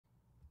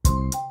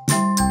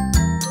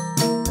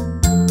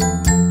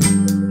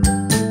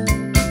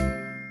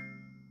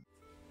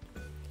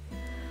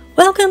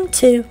Welcome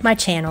to my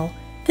channel.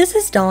 This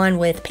is Dawn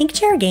with Pink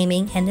Chair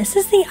Gaming, and this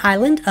is the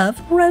island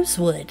of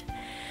Rosewood.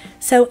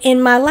 So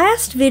in my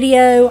last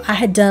video, I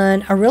had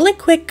done a really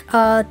quick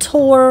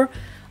tour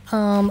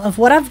of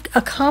what I've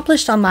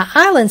accomplished on my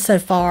island so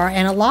far,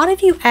 and a lot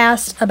of you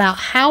asked about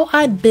how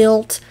I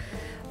built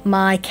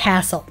my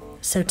castle.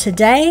 So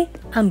today,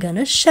 I'm going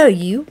to show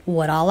you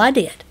what all I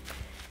did.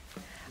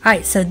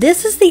 Alright, so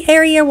this is the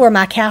area where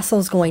my castle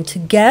is going to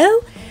go.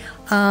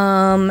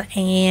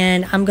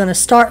 And I'm going to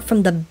start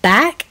from the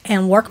back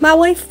and work my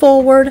way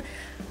forward.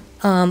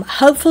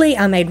 Hopefully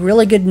I made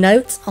really good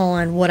notes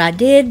on what I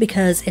did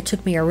because it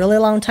took me a really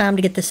long time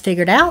to get this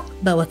figured out.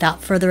 But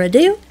without further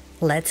ado,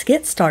 let's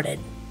get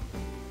started.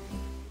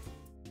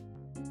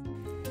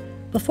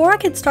 Before I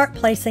could start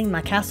placing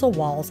my castle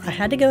walls, I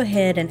had to go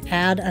ahead and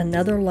add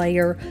another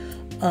layer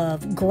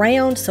of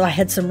ground so I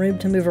had some room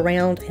to move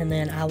around, and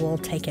then I will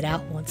take it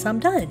out once I'm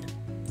done.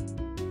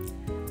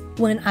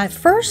 When I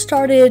first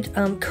started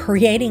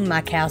creating my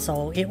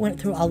castle, it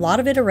went through a lot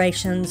of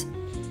iterations.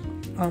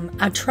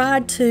 I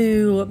tried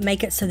to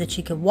make it so that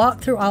you could walk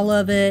through all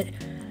of it.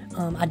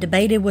 I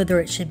debated whether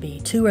it should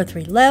be 2 or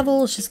 3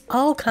 levels, just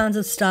all kinds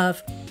of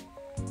stuff.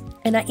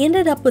 And I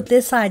ended up with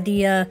this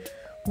idea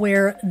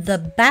where the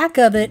back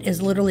of it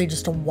is literally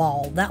just a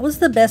wall. That was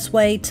the best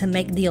way to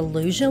make the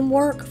illusion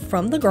work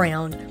from the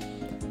ground.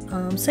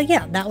 So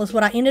yeah, that was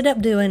what I ended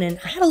up doing, and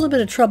I had a little bit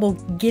of trouble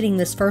getting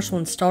this first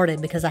one started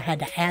because I had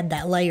to add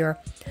that layer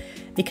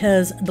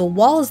because the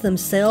walls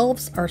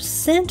themselves are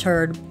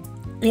centered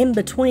in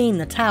between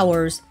the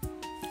towers,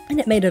 and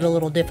it made it a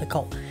little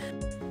difficult.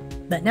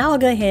 But now I'll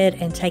go ahead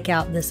and take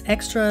out this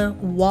extra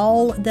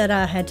wall that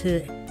I had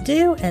to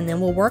do, and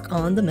then we'll work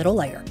on the middle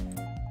layer.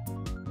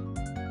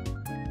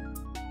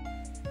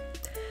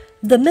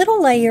 The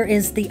middle layer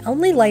is the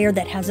only layer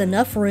that has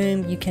enough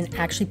room you can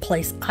actually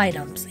place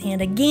items. And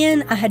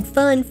again, I had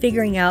fun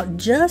figuring out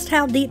just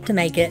how deep to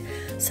make it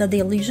so the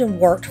illusion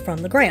worked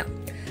from the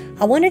ground.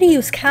 I wanted to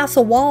use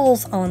castle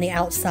walls on the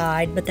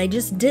outside, but they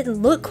just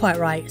didn't look quite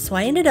right. So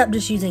I ended up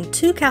just using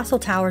 2 castle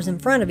towers in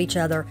front of each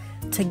other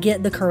to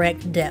get the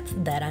correct depth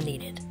that I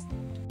needed.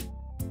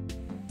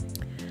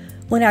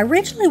 When I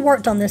originally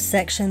worked on this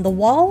section, the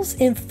walls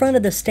in front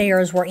of the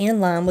stairs were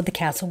in line with the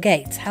castle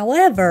gates.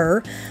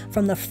 However,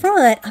 from the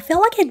front, I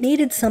felt like it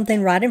needed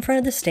something right in front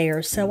of the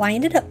stairs, so I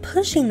ended up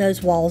pushing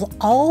those walls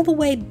all the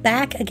way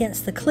back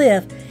against the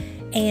cliff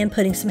and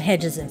putting some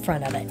hedges in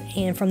front of it.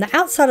 And from the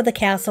outside of the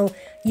castle,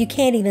 you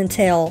can't even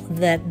tell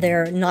that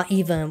they're not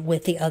even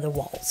with the other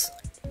walls.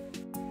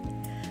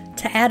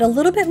 To add a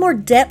little bit more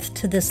depth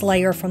to this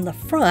layer from the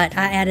front,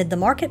 I added the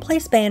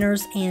marketplace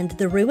banners and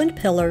the ruined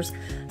pillars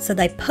so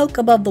they poke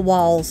above the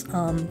walls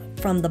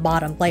from the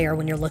bottom layer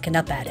when you're looking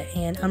up at it.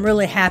 And I'm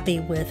really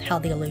happy with how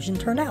the illusion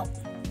turned out.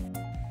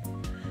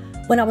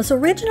 When I was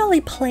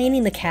originally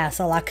planning the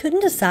castle, I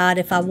couldn't decide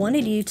if I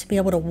wanted you to be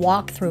able to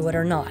walk through it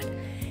or not.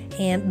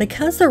 And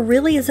because there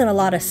really isn't a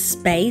lot of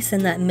space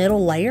in that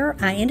middle layer,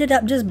 I ended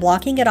up just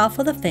blocking it off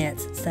with a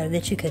fence so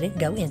that you couldn't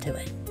go into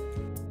it.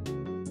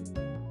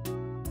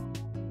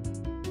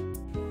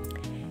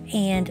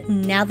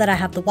 And now that I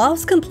have the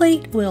walls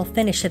complete, we'll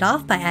finish it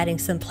off by adding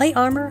some plate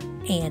armor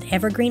and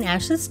evergreen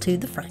ashes to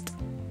the front.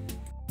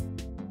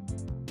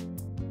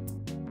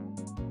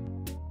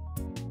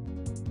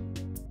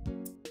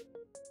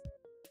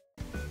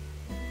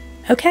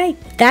 Okay,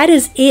 that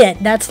is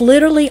it. That's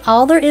literally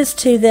all there is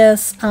to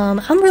this.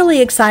 I'm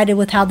really excited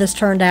with how this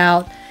turned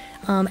out.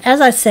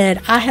 As I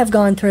said, I have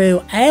gone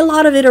through a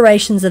lot of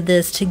iterations of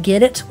this to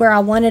get it to where I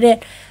wanted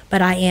it,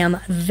 but I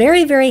am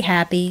very, very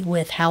happy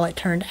with how it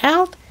turned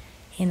out.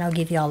 And I'll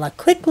give you all a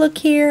quick look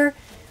here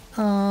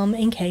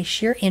in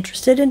case you're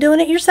interested in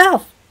doing it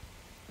yourself.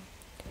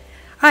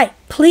 Alright,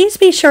 please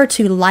be sure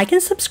to like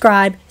and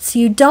subscribe so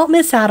you don't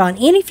miss out on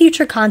any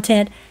future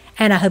content,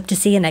 and I hope to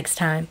see you next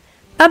time.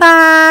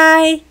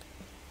 Bye-bye!